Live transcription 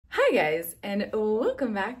Hi guys, and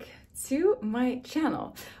welcome back to my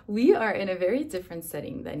channel. We are in a very different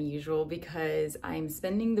setting than usual because I'm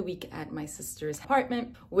spending the week at my sister's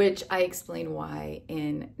apartment, which I explain why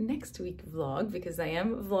in next week vlog, because I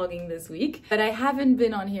am vlogging this week, but I haven't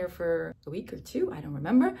been on here for a week or two, I don't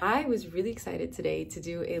remember. I was really excited today to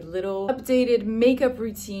do a little updated makeup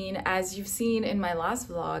routine. As you've seen in my last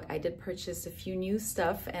vlog, I did purchase a few new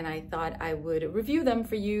stuff and I thought I would review them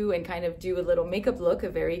for you and kind of do a little makeup look, a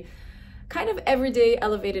very kind of everyday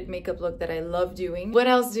elevated makeup look that I love doing. What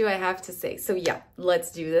else do I have to say? So yeah, let's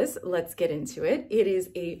do this. Let's get into it. It is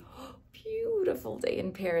a beautiful day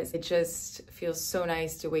in Paris. It just feels so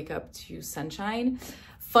nice to wake up to sunshine.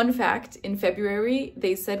 Fun fact, in February,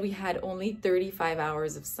 they said we had only 35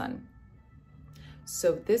 hours of sun.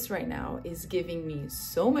 So this right now is giving me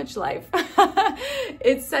so much life.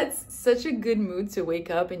 It sets such a good mood to wake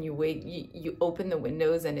up and you open the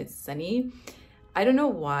windows and it's sunny. I don't know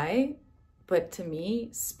why, but to me,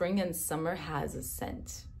 spring and summer has a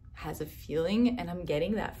scent, has a feeling, and I'm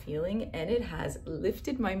getting that feeling, and it has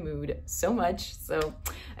lifted my mood so much. So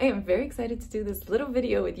I am very excited to do this little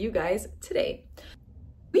video with you guys today.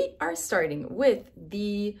 We are starting with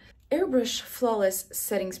the Airbrush Flawless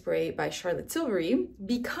Setting Spray by Charlotte Tilbury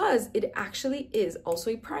because it actually is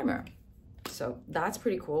also a primer. So that's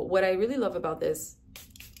pretty cool. What I really love about this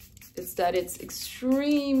is that it's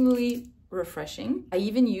extremely refreshing. I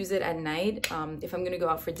even use it at night. If I'm gonna go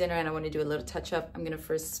out for dinner and I wanna do a little touch up, I'm gonna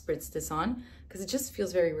first spritz this on because it just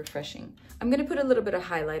feels very refreshing. I'm gonna put a little bit of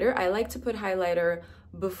highlighter. I like to put highlighter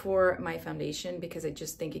before my foundation because I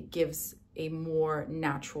just think it gives a more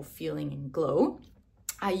natural feeling and glow.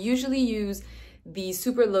 I usually use the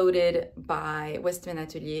Super Loaded by Westman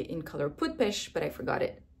Atelier in color Poudre Pêche, but I forgot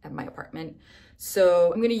it at my apartment.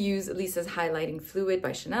 So I'm gonna use Lisa's Highlighting Fluid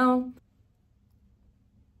by Chanel.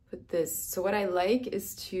 Put this. So what I like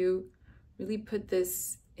is to really put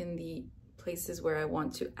this in the places where I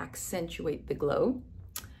want to accentuate the glow.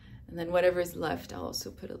 And then whatever is left, I'll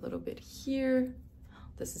also put a little bit here.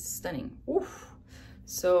 This is stunning. Oof.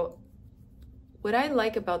 So what I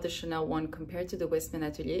like about the Chanel one compared to the Westman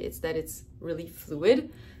Atelier is that it's really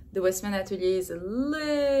fluid. The Westman Atelier is a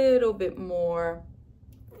little bit more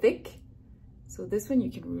thick. So this one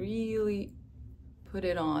you can really put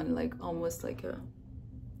it on like almost like a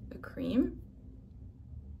cream.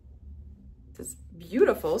 It's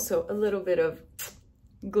beautiful. So a little bit of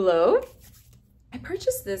glow. I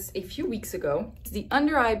purchased this a few weeks ago. It's the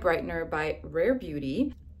Under Eye Brightener by Rare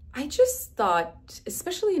Beauty. I just thought,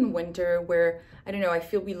 especially in winter where, I don't know, I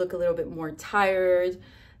feel we look a little bit more tired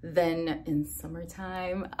than in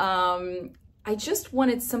summertime. I just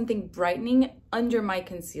wanted something brightening under my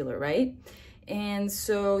concealer, right? And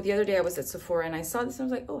so the other day I was at Sephora and I saw this and I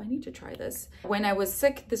was like, oh, I need to try this. When I was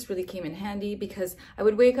sick, this really came in handy because I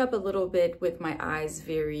would wake up a little bit with my eyes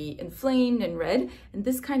very inflamed and red, and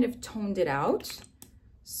this kind of toned it out.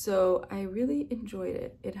 So I really enjoyed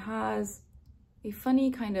it. It has a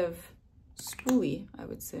funny kind of spoolie, I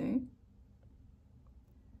would say.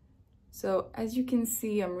 So as you can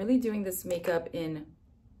see, I'm really doing this makeup in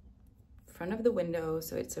front of the window.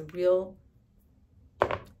 So it's a real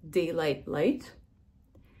daylight light.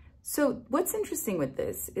 So what's interesting with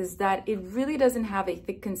this is that it really doesn't have a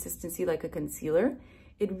thick consistency like a concealer.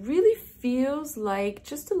 It really feels like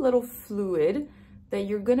just a little fluid that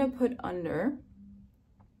you're gonna put under.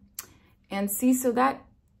 And see, so that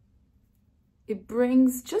it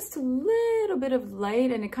brings just a little bit of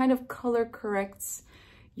light and it kind of color corrects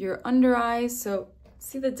your under eyes. So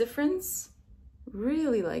see the difference?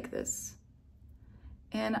 Really like this.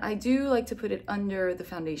 And I do like to put it under the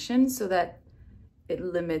foundation so that it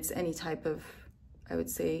limits any type of, I would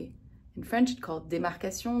say, in French, it's called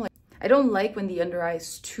démarcation. I don't like when the under eye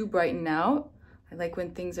is too brightened out. I like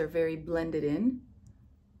when things are very blended in.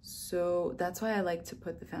 So that's why I like to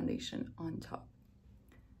put the foundation on top.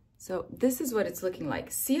 So this is what it's looking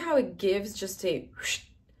like. See how it gives just a whoosh,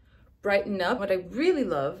 brighten up? What I really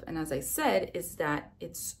love, and as I said, is that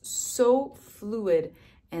it's so fluid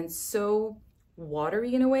and so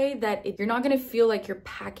watery in a way that you're not going to feel like you're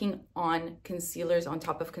packing on concealers on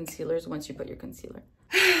top of concealers once you put your concealer.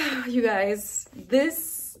 You guys,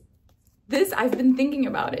 this I've been thinking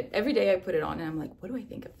about it. Every day I put it on and I'm like, what do I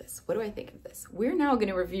think of this? What do I think of this? We're now going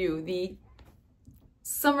to review the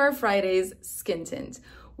Summer Fridays Skin Tint,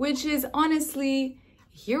 which is honestly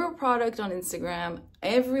a hero product on Instagram.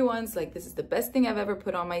 Everyone's like, this is the best thing I've ever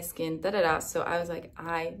put on my skin, da da da. So I was like,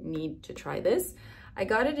 I need to try this. I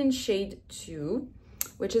got it in shade 2,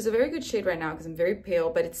 which is a very good shade right now because I'm very pale,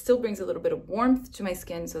 but it still brings a little bit of warmth to my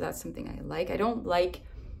skin. So that's something I like. I don't like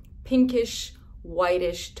pinkish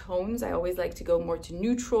whitish tones. I always like to go more to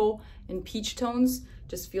neutral and peach tones.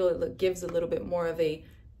 Just feel it gives a little bit more of a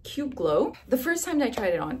cute glow. The first time that I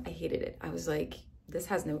tried it on, I hated it. I was like, this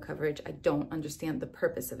has no coverage. I don't understand the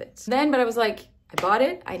purpose of it. But I was like, I bought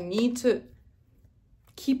it. I need to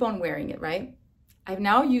keep on wearing it, right? I've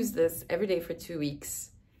now used this every day for 2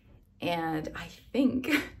 weeks, and I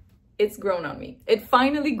think it's grown on me. It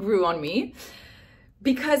finally grew on me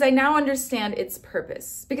because I now understand its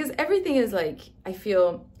purpose. Because everything is like, I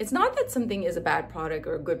feel, it's not that something is a bad product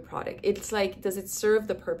or a good product. It's like, does it serve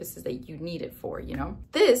the purposes that you need it for, you know?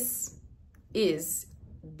 This is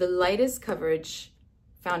the lightest coverage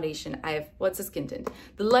foundation it's a skin tint.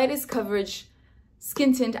 The lightest coverage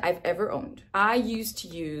skin tint I've ever owned. I used to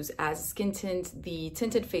use as a skin tint the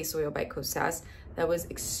Tinted Face Oil by Kosas that was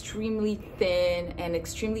extremely thin and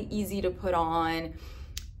extremely easy to put on,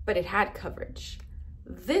 but it had coverage.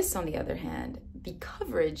 This, on the other hand, the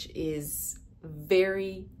coverage is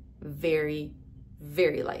very, very,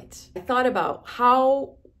 very light. I thought about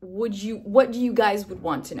what do you guys would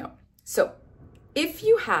want to know? So if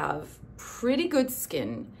you have pretty good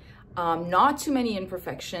skin, not too many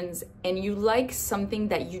imperfections, and you like something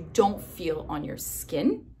that you don't feel on your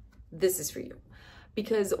skin, this is for you.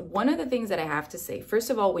 Because one of the things that I have to say, first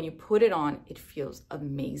of all, when you put it on, it feels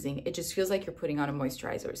amazing. It just feels like you're putting on a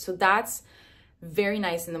moisturizer. So that's very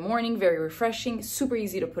nice in the morning, very refreshing, super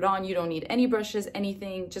easy to put on. You don't need any brushes,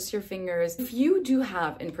 anything, just your fingers. If you do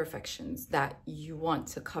have imperfections that you want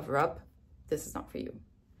to cover up, this is not for you.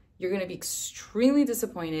 You're gonna be extremely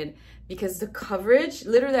disappointed because the coverage,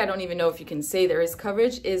 literally, I don't even know if you can say there is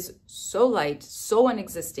coverage, is so light, so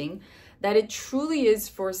unexisting, that it truly is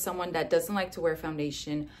for someone that doesn't like to wear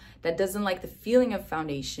foundation, that doesn't like the feeling of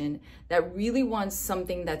foundation, that really wants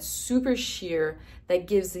something that's super sheer, that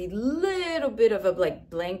gives a little bit of a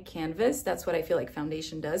like blank canvas. That's what I feel like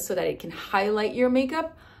foundation does, so that it can highlight your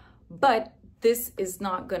makeup, but this is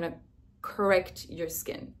not gonna correct your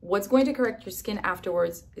skin. What's going to correct your skin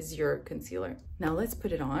afterwards is your concealer. Now let's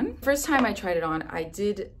put it on. First time I tried it on, I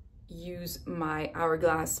did use my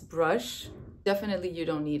Hourglass brush. Definitely you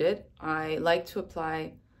don't need it. I like to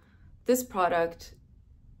apply this product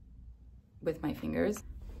with my fingers.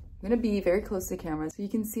 I'm gonna be very close to the camera so you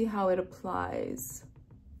can see how it applies.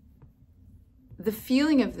 The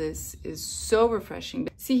feeling of this is so refreshing.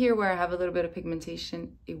 See here where I have a little bit of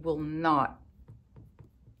pigmentation? It will not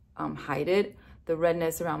hide it. The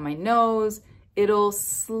redness around my nose, it'll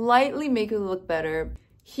slightly make it look better.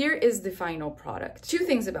 Here is the final product. Two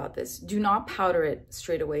things about this. Do not powder it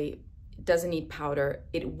straight away. It doesn't need powder.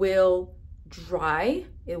 It will dry,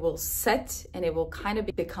 it will set, and it will kind of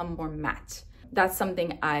become more matte. That's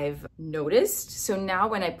something I've noticed. So now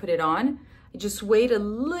when I put it on, I just wait a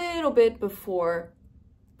little bit before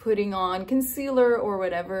putting on concealer or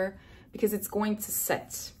whatever, because it's going to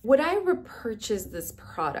set. Would I repurchase this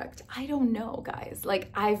product? I don't know, guys.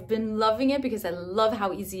 Like, I've been loving it because I love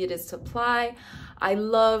how easy it is to apply. I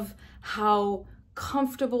love how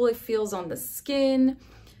comfortable it feels on the skin.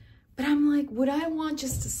 But I'm like, would I want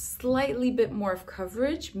just a slightly bit more of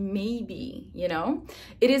coverage? Maybe, you know?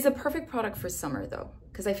 It is a perfect product for summer though,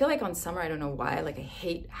 because I feel like on summer, I don't know why, like I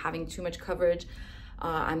hate having too much coverage.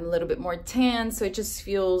 I'm a little bit more tan, so it just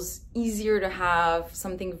feels easier to have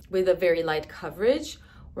something with a very light coverage.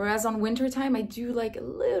 Whereas on winter time, I do like a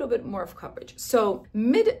little bit more of coverage. So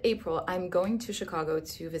mid-April, I'm going to Chicago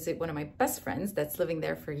to visit one of my best friends that's living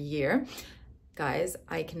there for a year. Guys,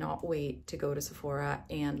 I cannot wait to go to Sephora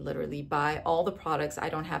and literally buy all the products. I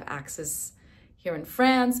don't have access here in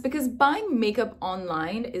France because buying makeup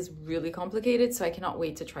online is really complicated, so I cannot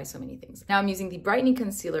wait to try so many things. Now I'm using the Brightening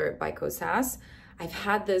Concealer by Kosas. I've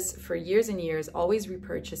had this for years and years, always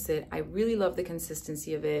repurchase it. I really love the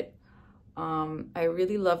consistency of it. I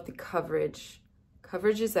really love the coverage.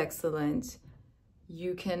 Coverage is excellent.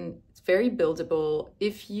 It's very buildable.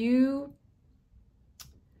 If you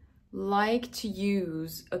like to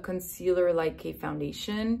use a concealer like a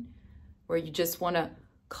foundation, where you just want to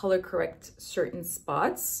color correct certain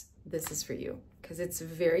spots, this is for you, because it's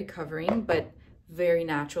very covering, but very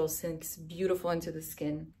natural, sinks beautiful into the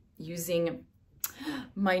skin. Using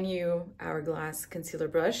my new Hourglass concealer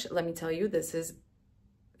brush, let me tell you, this is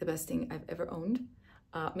the best thing I've ever owned.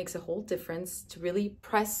 Makes a whole difference to really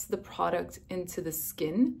press the product into the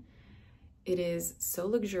skin. It is so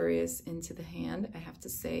luxurious into the hand, I have to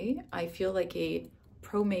say. I feel like a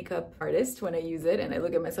pro makeup artist when I use it, and I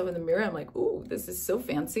look at myself in the mirror, I'm like, ooh, this is so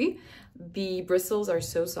fancy. The bristles are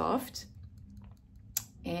so soft,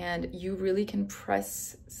 and you really can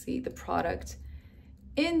press, see, the product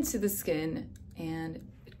into the skin, and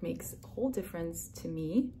it makes a whole difference to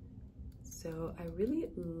me. So I really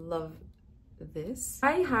love this.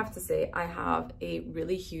 I have to say, I have a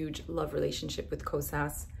really huge love relationship with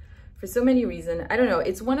Kosas for so many reasons. I don't know,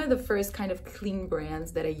 it's one of the first kind of clean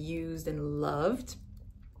brands that I used and loved.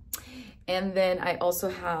 And then I also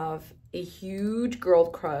have a huge girl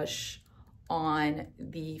crush on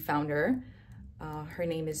the founder. Her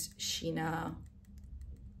name is Sheena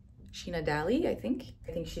Daly, I think.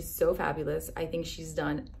 I think she's so fabulous. I think she's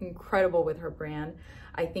done incredible with her brand.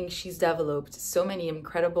 I think she's developed so many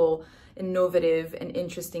incredible, innovative, and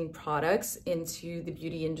interesting products into the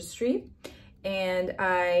beauty industry. And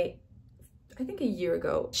I think a year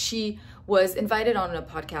ago, she was invited on a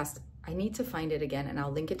podcast. I need to find it again and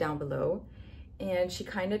I'll link it down below. And she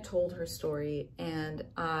kind of told her story, and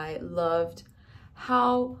I loved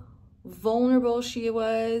how vulnerable she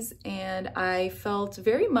was, and I felt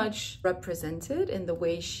very much represented in the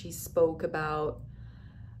way she spoke about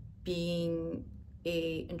being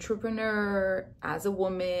an entrepreneur as a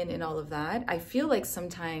woman and all of that. I feel like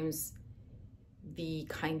sometimes the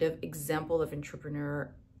kind of example of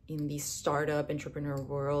entrepreneur in the startup entrepreneur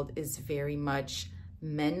world is very much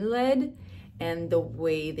men-led, and the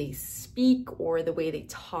way they speak or the way they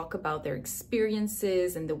talk about their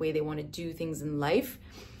experiences and the way they want to do things in life,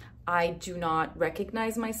 I do not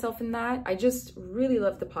recognize myself in that. I just really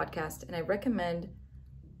love the podcast, and I recommend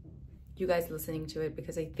you guys listening to it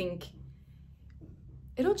because I think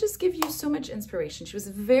it'll just give you so much inspiration. She was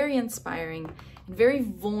very inspiring and very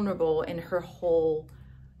vulnerable in her whole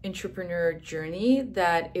entrepreneur journey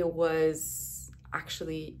that it was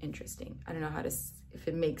actually interesting. I don't know how to, if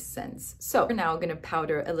it makes sense. So we're now gonna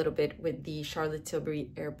powder a little bit with the Charlotte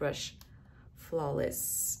Tilbury Airbrush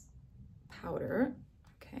Flawless powder.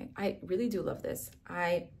 Okay, I really do love this.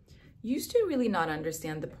 I used to really not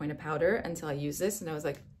understand the point of powder until I used this, and I was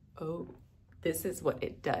like, oh, this is what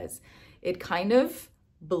it does. It kind of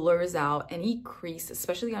blurs out any crease,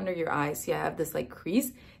 especially under your eyes. See, I have this like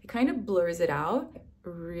crease. It kind of blurs it out. I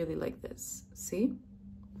really like this. See?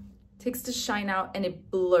 Takes the shine out and it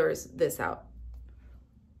blurs this out.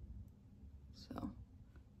 So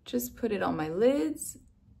just put it on my lids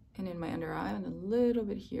and in my under eye and a little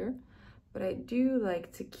bit here. But I do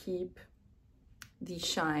like to keep the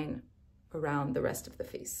shine around the rest of the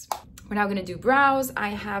face. We're now gonna do brows. I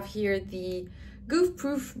have here the Goof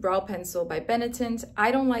Proof Brow Pencil by Benetint.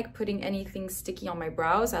 I don't like putting anything sticky on my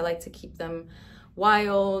brows. I like to keep them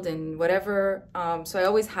wild and whatever. So I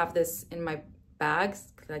always have this in my bags.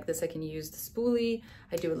 Like this, I can use the spoolie.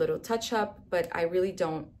 I do a little touch up, but I really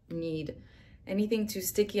don't need anything too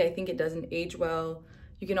sticky. I think it doesn't age well.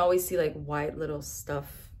 You can always see like white little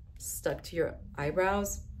stuff stuck to your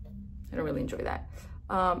eyebrows. I don't really enjoy that.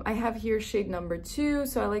 I have here shade number 2,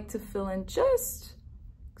 so I like to fill in just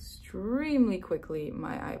extremely quickly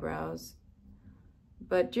my eyebrows.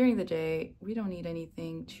 But during the day, we don't need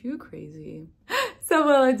anything too crazy. So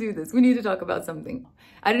while I do this, we need to talk about something.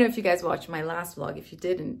 I don't know if you guys watched my last vlog. If you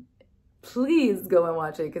didn't, please go and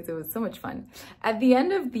watch it because it was so much fun. At the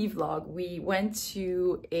end of the vlog, we went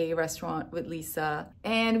to a restaurant with Lisa,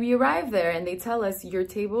 and we arrived there and they tell us your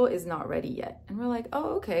table is not ready yet. And we're like,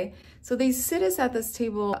 oh, okay. So they sit us at this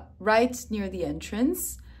table right near the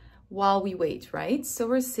entrance while we wait, right? So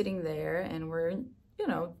we're sitting there and we're, you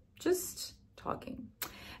know, just talking.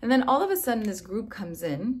 And then all of a sudden this group comes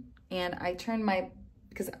in, and I turn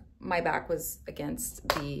because my back was against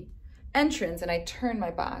the entrance, and I turn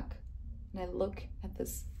my back and I look at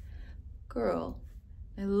this girl.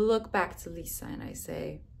 I look back to Lisa and I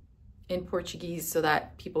say, in Portuguese so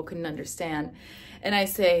that people couldn't understand, and I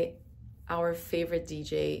say, our favorite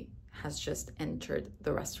DJ has just entered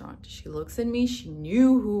the restaurant. She looks at me, she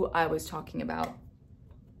knew who I was talking about.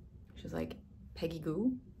 She's like, Peggy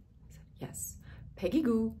Gou? I said, yes, Peggy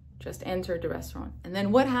Gou just entered the restaurant. And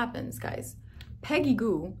then what happens, guys? Peggy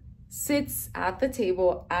Gou sits at the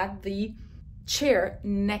table at the chair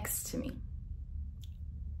next to me.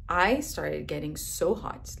 I started getting so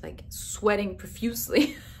hot, like sweating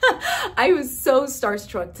profusely. I was so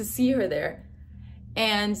starstruck to see her there.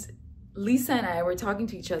 And Lisa and I were talking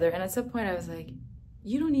to each other, and at some point I was like,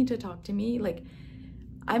 you don't need to talk to me. Like,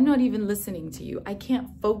 I'm not even listening to you. I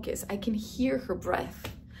can't focus. I can hear her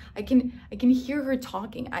breath. I can hear her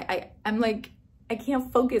talking. I'm like, I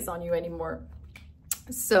can't focus on you anymore.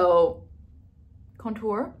 So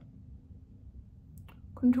contour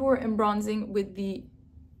and bronzing with the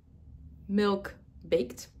Milk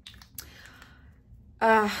Baked.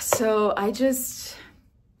 So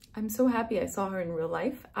I'm so happy I saw her in real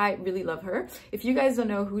life. I really love her. If you guys don't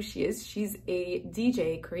know who she is, she's a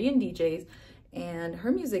DJ, Korean DJ, and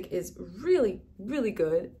her music is really, really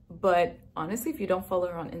good. But honestly, if you don't follow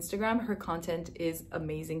her on Instagram, her content is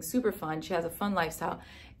amazing, super fun. She has a fun lifestyle,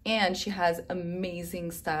 and she has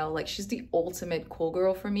amazing style. Like, she's the ultimate cool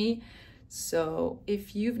girl for me. So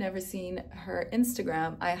if you've never seen her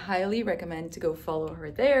Instagram, I highly recommend to go follow her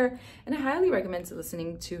there. And I highly recommend to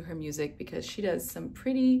listening to her music because she does some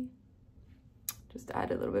pretty, just to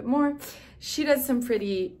add a little bit more, she does some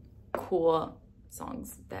pretty cool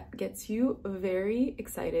songs that gets you very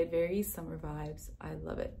excited, very summer vibes. I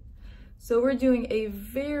love it. So we're doing a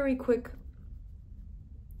very quick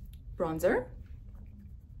bronzer.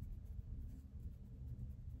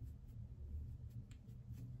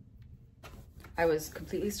 I was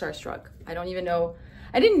completely starstruck. I don't even know,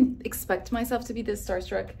 I didn't expect myself to be this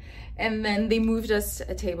starstruck. And then they moved us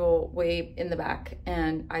a table way in the back,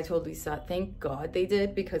 and I told Lisa, thank God they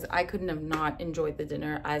did, because I couldn't have not enjoyed the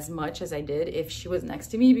dinner as much as I did if she was next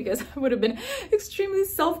to me, because I would have been extremely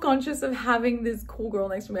self-conscious of having this cool girl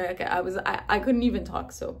next to me. I couldn't even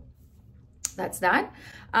talk, so that's that.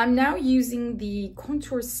 I'm now using the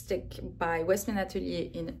contour stick by Westman Atelier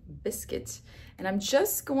in Biscuit, and I'm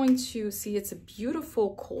just going to see, it's a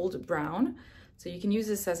beautiful cold brown, so you can use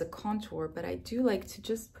this as a contour, but I do like to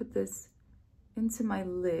just put this into my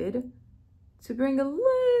lid to bring a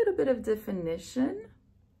little bit of definition.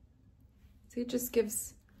 So it just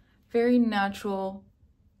gives very natural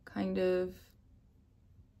kind of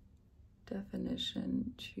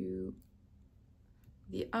definition to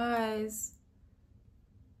the eyes.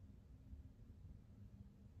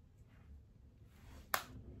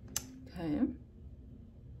 Okay.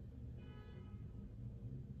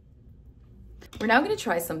 We're now going to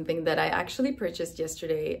try something that I actually purchased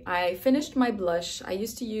yesterday. I finished my blush. I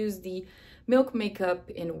used to use the Milk Makeup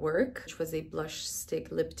in work, which was a blush stick,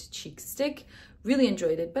 lipped cheek stick. Really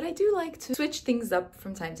enjoyed it, but I do like to switch things up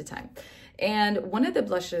from time to time. And one of the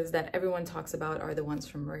blushes that everyone talks about are the ones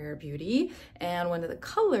from Rare Beauty. And one of the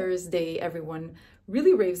colors everyone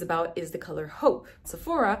really raves about is the color Hope.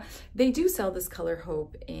 Sephora, they do sell this color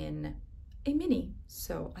Hope in a mini.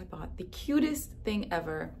 So I bought the cutest thing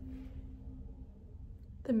ever.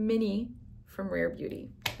 The mini from Rare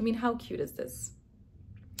Beauty. I mean, how cute is this?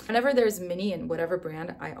 Whenever there's mini in whatever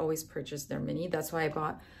brand, I always purchase their mini. That's why I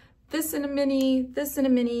bought this in a mini, this in a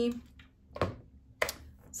mini,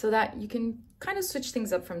 so that you can kind of switch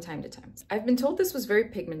things up from time to time. I've been told this was very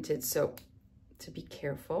pigmented, so to be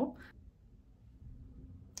careful.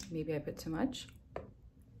 Maybe I put too much.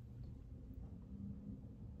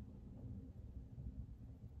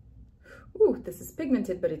 Ooh, this is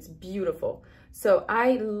pigmented, but it's beautiful. So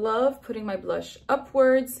I love putting my blush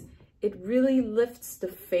upwards. It really lifts the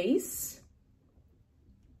face.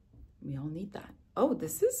 We all need that. Oh,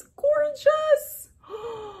 this is gorgeous.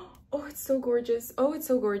 Oh, it's so gorgeous. Oh, it's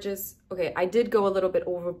so gorgeous. Okay, I did go a little bit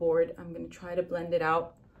overboard. I'm gonna try to blend it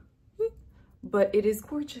out, but it is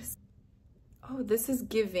gorgeous. Oh, this is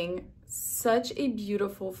giving such a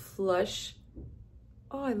beautiful flush.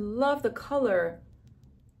 Oh, I love the color.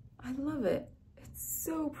 I love it. It's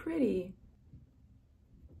so pretty.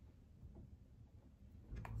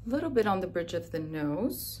 A little bit on the bridge of the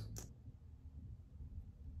nose.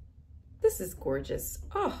 This is gorgeous.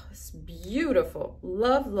 Oh, it's beautiful.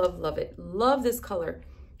 Love, love, love it. Love this color.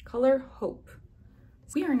 Color Hope.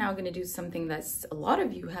 We are now going to do something that a lot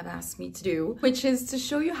of you have asked me to do, which is to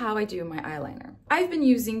show you how I do my eyeliner. I've been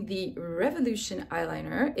using the Revolution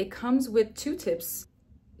eyeliner. It comes with two tips.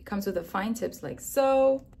 It comes with a fine tips like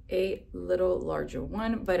so, a little larger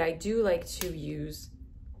one, but I do like to use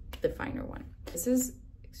the finer one. This is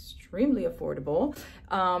extremely affordable,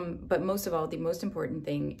 but most of all, the most important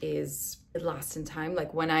thing is it lasts in time.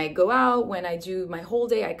 Like when I go out, when I do my whole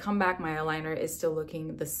day, I come back, my eyeliner is still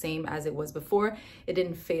looking the same as it was before. It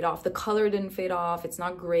didn't fade off. The color didn't fade off. It's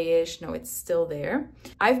not grayish. No, it's still there.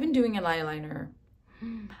 I've been doing an eyeliner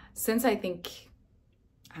since I think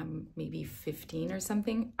I'm maybe 15 or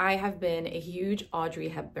something. I have been a huge Audrey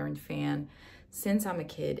Hepburn fan since I'm a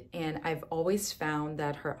kid, and I've always found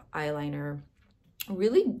that her eyeliner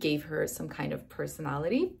really gave her some kind of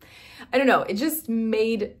personality. I don't know, it just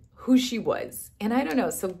made who she was. And I don't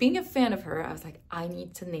know, so being a fan of her, I was like, I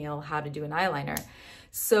need to nail how to do an eyeliner.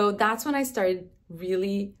 So that's when I started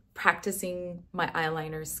really practicing my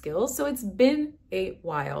eyeliner skills. So it's been a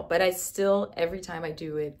while, but I still, every time I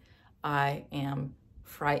do it, I am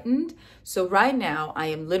frightened. So right now I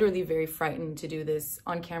am literally very frightened to do this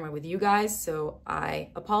on camera with you guys. So I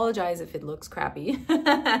apologize if it looks crappy,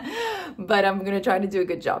 but I'm going to try to do a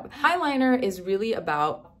good job. Eyeliner is really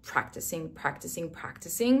about practicing,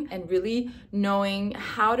 and really knowing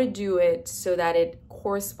how to do it so that it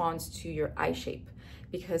corresponds to your eye shape.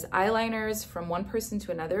 Because eyeliners from one person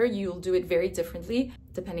to another, you'll do it very differently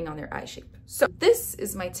depending on their eye shape. So this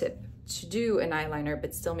is my tip to do an eyeliner,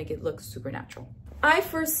 but still make it look super natural. I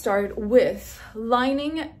first start with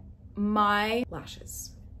lining my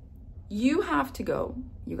lashes. You have to go,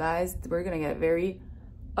 you guys, we're gonna get very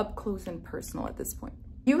up close and personal at this point.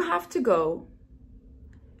 You have to go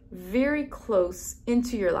very close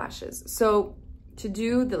into your lashes. So to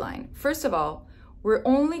do the line, first of all, we're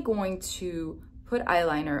only going to put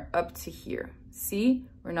eyeliner up to here. See,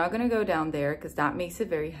 we're not gonna go down there because that makes it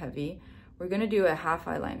very heavy. We're gonna do a half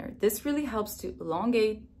eyeliner. This really helps to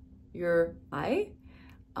elongate your eye,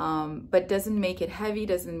 but doesn't make it heavy,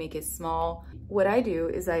 doesn't make it small. What I do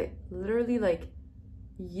is I literally like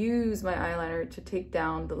use my eyeliner to take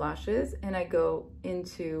down the lashes, and I go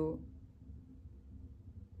into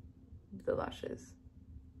the lashes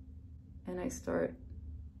and I start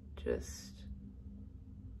just,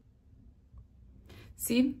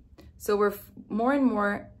 see? So we're more and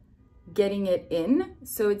more getting it in.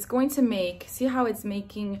 So it's going to make, see how it's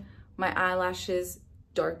making my eyelashes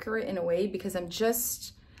darker in a way, because I'm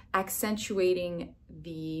just accentuating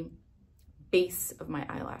the base of my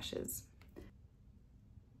eyelashes.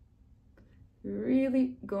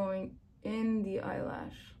 Really going in the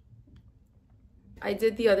eyelash. I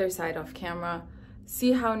did the other side off camera.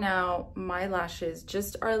 See how now my lashes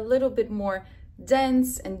just are a little bit more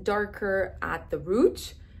dense and darker at the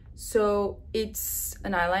root. So it's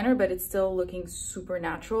an eyeliner, but it's still looking super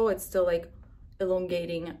natural. It's still like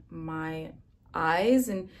elongating my eyes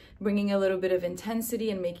and bringing a little bit of intensity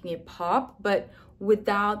and making it pop, but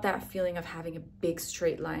without that feeling of having a big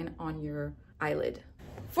straight line on your eyelid.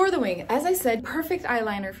 For the wing, as I said, perfect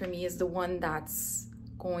eyeliner for me is the one that's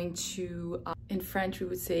going to, in French we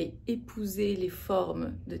would say, épouser les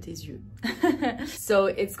formes de tes yeux. So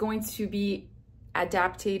it's going to be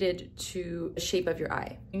adapted to the shape of your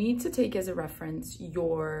eye. You need to take as a reference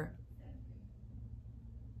your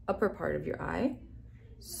upper part of your eye.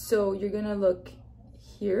 So you're gonna look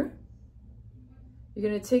here. You're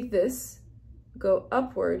gonna take this, go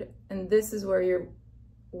upward, and this is where your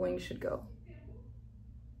wing should go.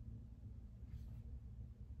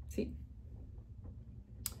 See?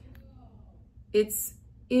 It's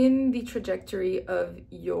in the trajectory of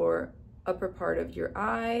your upper part of your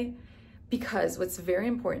eye, because what's very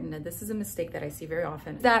important, and this is a mistake that I see very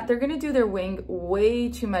often, that they're gonna do their wing way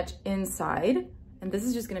too much inside, and this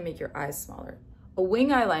is just gonna make your eyes smaller. A wing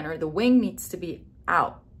eyeliner, the wing needs to be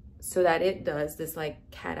out so that it does this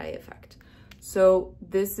like cat eye effect. So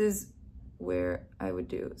this is where I would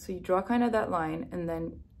do. So you draw kind of that line, and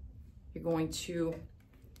then you're going to,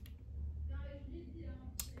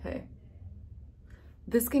 okay.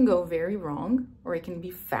 This can go very wrong, or it can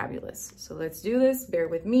be fabulous. So let's do this, bear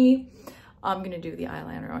with me. I'm gonna do the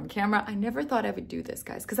eyeliner on camera. I never thought I would do this,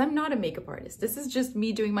 guys, because I'm not a makeup artist. This is just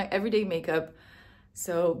me doing my everyday makeup,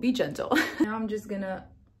 so be gentle. Now I'm just gonna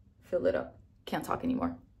fill it up. Can't talk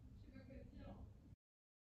anymore.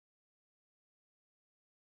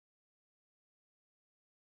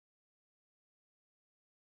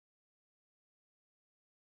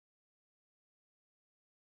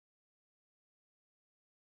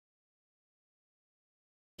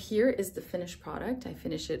 Here is the finished product. I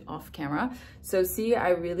finish it off camera. So see, I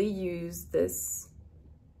really use this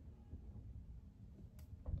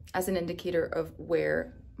as an indicator of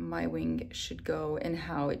where my wing should go and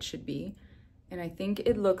how it should be. And I think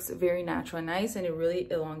it looks very natural and nice, and it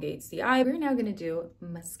really elongates the eye. We're now gonna do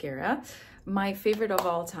mascara. My favorite of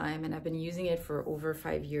all time, and I've been using it for over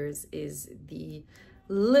 5 years, is the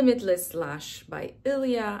Limitless Lash by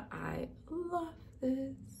Ilia. I love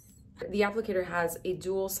this. The applicator has a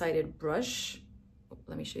dual-sided brush.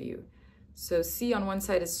 Let me show you. So see, on one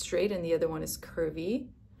side is straight and the other one is curvy,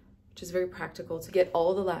 which is very practical to get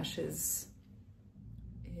all the lashes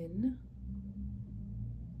in.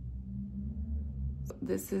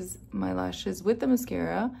 This is my lashes with the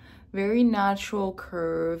mascara. Very natural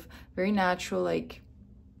curve, very natural, like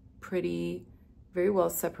pretty, very well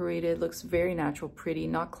separated, looks very natural, pretty,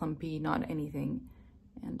 not clumpy, not anything.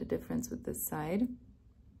 And the difference with this side.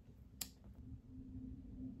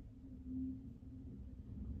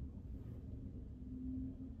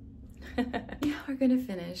 Now we're gonna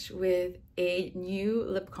finish with a new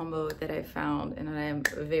lip combo that I found, and I am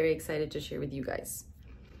very excited to share with you guys.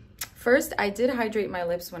 First, I did hydrate my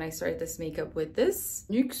lips when I started this makeup with this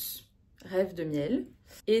NYX Rêve de Miel.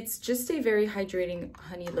 It's just a very hydrating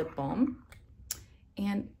honey lip balm.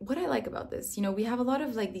 And what I like about this, you know, we have a lot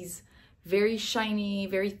of like these very shiny,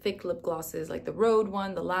 very thick lip glosses, like the Rhode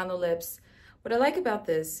one, the Lano Lips. What I like about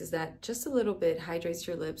this is that just a little bit hydrates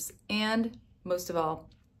your lips, and most of all,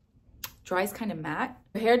 dries kind of matte.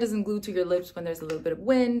 Your hair doesn't glue to your lips when there's a little bit of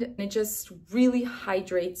wind, and it just really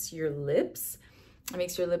hydrates your lips. It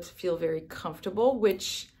makes your lips feel very comfortable,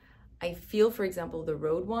 which I feel, for example, the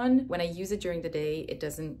Rhode one, when I use it during the day, it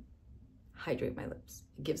doesn't hydrate my lips.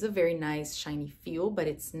 It gives a very nice shiny feel, but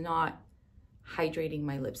it's not hydrating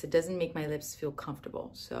my lips. It doesn't make my lips feel comfortable.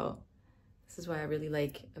 So this is why I really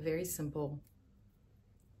like a very simple,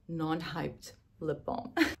 non-hyped lip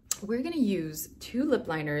balm. We're gonna use 2 lip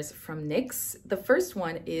liners from NYX. The first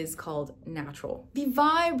one is called Natural. The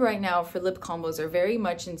vibe right now for lip combos are very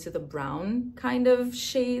much into the brown kind of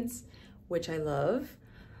shades, which I love.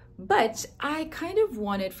 But I kind of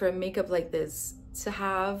wanted for a makeup like this to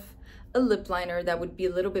have a lip liner that would be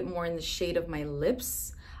a little bit more in the shade of my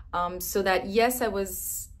lips. So that yes, I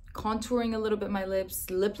was contouring a little bit my lips,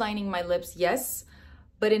 lip lining my lips, yes,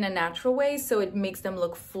 but in a natural way, so it makes them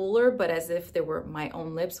look fuller, but as if they were my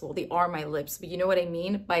own lips. Well, they are my lips, but you know what I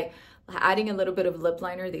mean? By adding a little bit of lip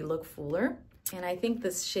liner, they look fuller. And I think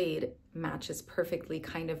this shade matches perfectly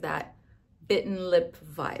kind of that bitten lip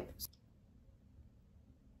vibe.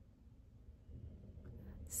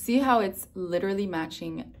 See how it's literally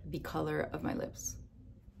matching the color of my lips.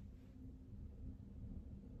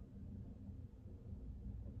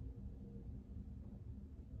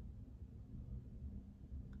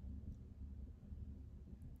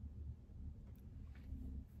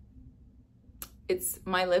 It's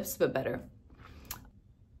my lips, but better.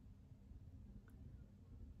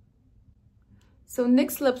 So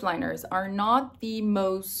NYX lip liners are not the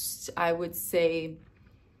most, I would say,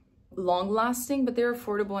 long lasting, but they're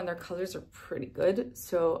affordable and their colors are pretty good.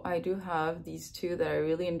 So I do have these 2 that I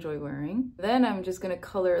really enjoy wearing. Then I'm just gonna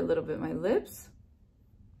color a little bit my lips,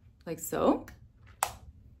 like so.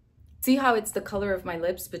 See how it's the color of my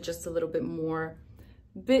lips, but just a little bit more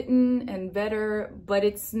bitten and better, but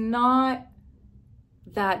it's not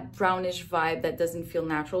that brownish vibe that doesn't feel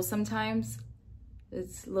natural sometimes. It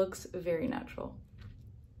looks very natural.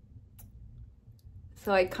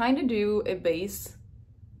 So I kind of do a base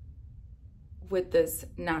with this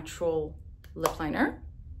natural lip liner,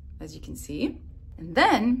 as you can see. And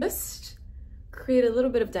then just create a little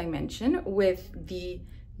bit of dimension with the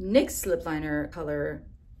NYX lip liner color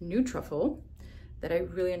Nude Truffle that I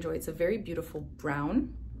really enjoy. It's a very beautiful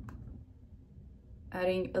brown.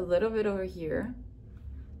 Adding a little bit over here.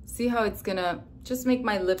 See how it's gonna just make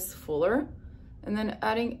my lips fuller, and then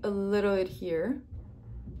adding a little bit here.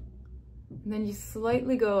 And then you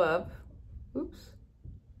slightly go up, oops,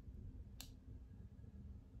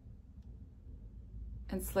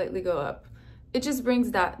 and slightly go up. It just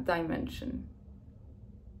brings that dimension.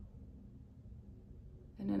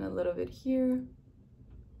 And then a little bit here.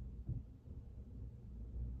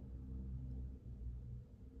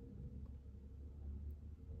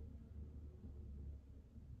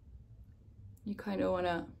 You kind of want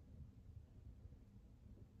to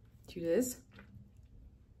do this.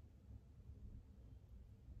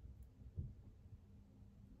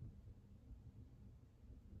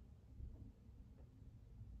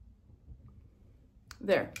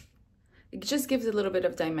 There. It just gives a little bit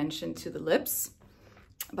of dimension to the lips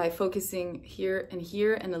by focusing here and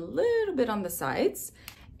a little bit on the sides.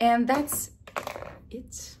 And that's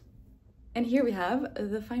it. And here we have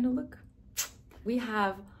the final look. We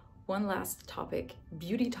have one last topic,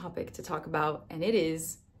 beauty topic to talk about, and it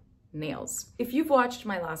is nails. If you've watched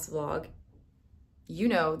my last vlog, you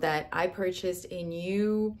know that I purchased a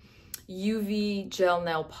new UV gel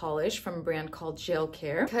nail polish from a brand called Gel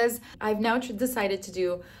Care because I've now decided to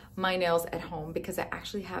do my nails at home because I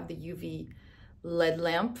actually have the UV LED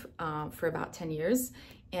lamp for about 10 years,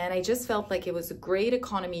 and I just felt like it was a great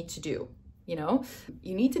economy to do. You know,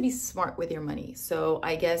 you need to be smart with your money. So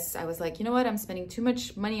I guess I was like, you know what, I'm spending too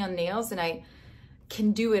much money on nails and I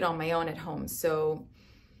can do it on my own at home. So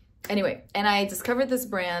anyway, and I discovered this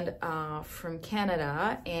brand from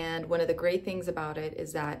Canada, and one of the great things about it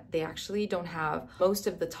is that they actually don't have most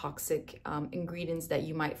of the toxic ingredients that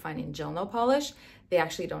you might find in gel nail polish. They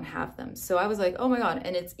actually don't have them. So I was like, oh my God,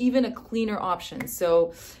 and it's even a cleaner option.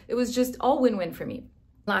 So it was just all win-win for me.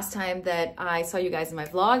 Last time that I saw you guys in my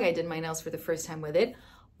vlog, I did my nails for the first time with it.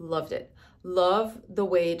 Loved it. Love the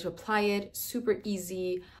way to apply it. Super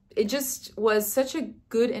easy. It just was such a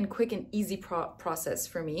good and quick and easy process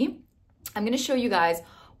for me. I'm going to show you guys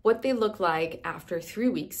what they look like after 3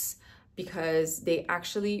 weeks because they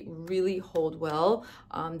actually really hold well.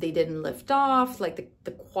 They didn't lift off. Like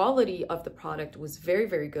the quality of the product was very,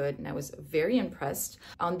 very good, and I was very impressed.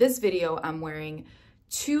 On this video, I'm wearing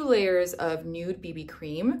 2 layers of nude BB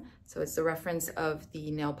cream. So it's the reference of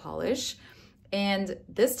the nail polish. And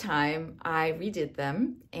this time I redid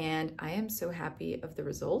them and I am so happy of the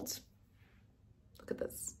result. Look at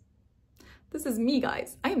this. This is me,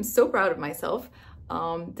 guys. I am so proud of myself.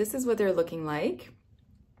 This is what they're looking like.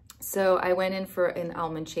 So I went in for an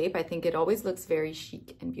almond shape. I think it always looks very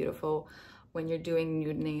chic and beautiful when you're doing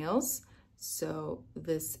nude nails. So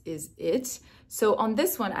this is it. So on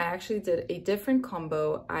this one, I actually did a different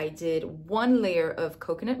combo. I did one layer of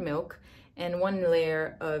coconut milk and one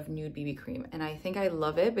layer of nude BB cream. And I think I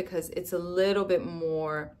love it because it's a little bit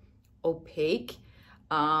more opaque,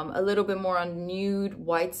 a little bit more on nude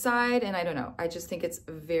white side. And I don't know, I just think it's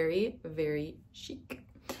very, very chic.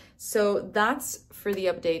 So that's for the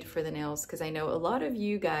update for the nails, because I know a lot of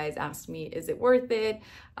you guys asked me, is it worth it?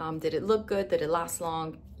 Did it look good? Did it last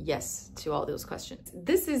long? Yes, to all those questions.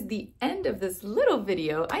 This is the end of this little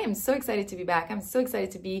video. I am so excited to be back. I'm so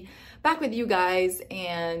excited to be back with you guys.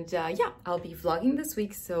 And yeah, I'll be vlogging this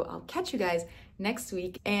week, so I'll catch you guys next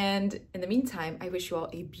week. And in the meantime, I wish you all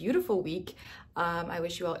a beautiful week. I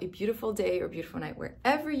wish you all a beautiful day or beautiful night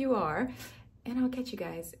wherever you are. And I'll catch you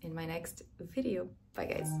guys in my next video. Bye,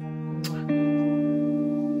 guys.